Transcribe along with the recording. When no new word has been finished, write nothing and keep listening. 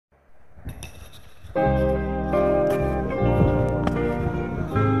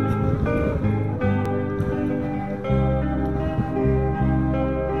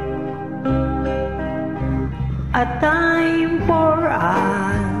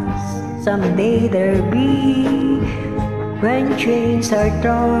someday there be, when chains are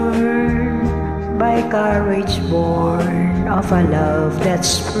torn by courage born of a love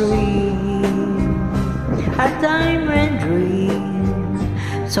that's free. A time when dreams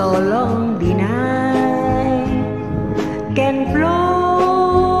so long denied can flourish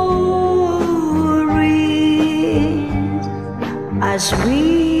as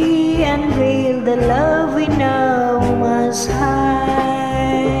we unveil the love we now must hide.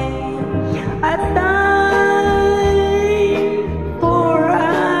 A time for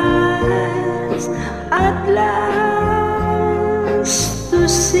us at last to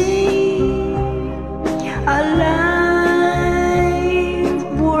see a life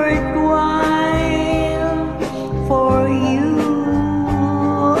worthwhile for you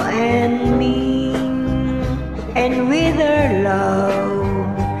and me. And with our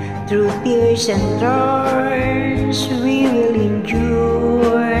love, through tears and thorns, we will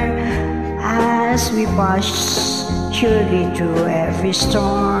endure as we pass surely through every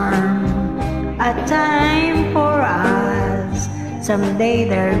storm. A time for us, someday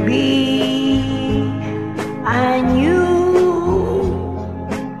there be a new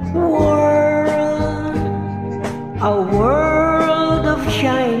world, a world of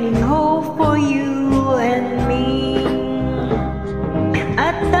shining hope for you and me.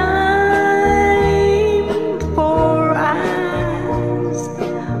 A time for us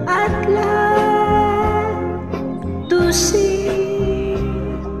at last to see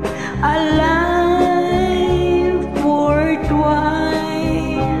a life worthwhile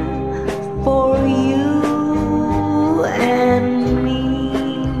for you and me.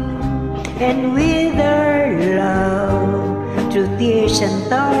 And with our love, through tears and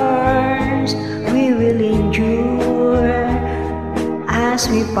thorns, we will endure as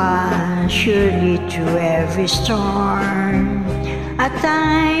we pass surely through every storm. A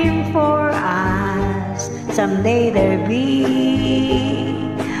time for us, someday there be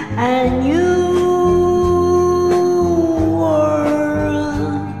a new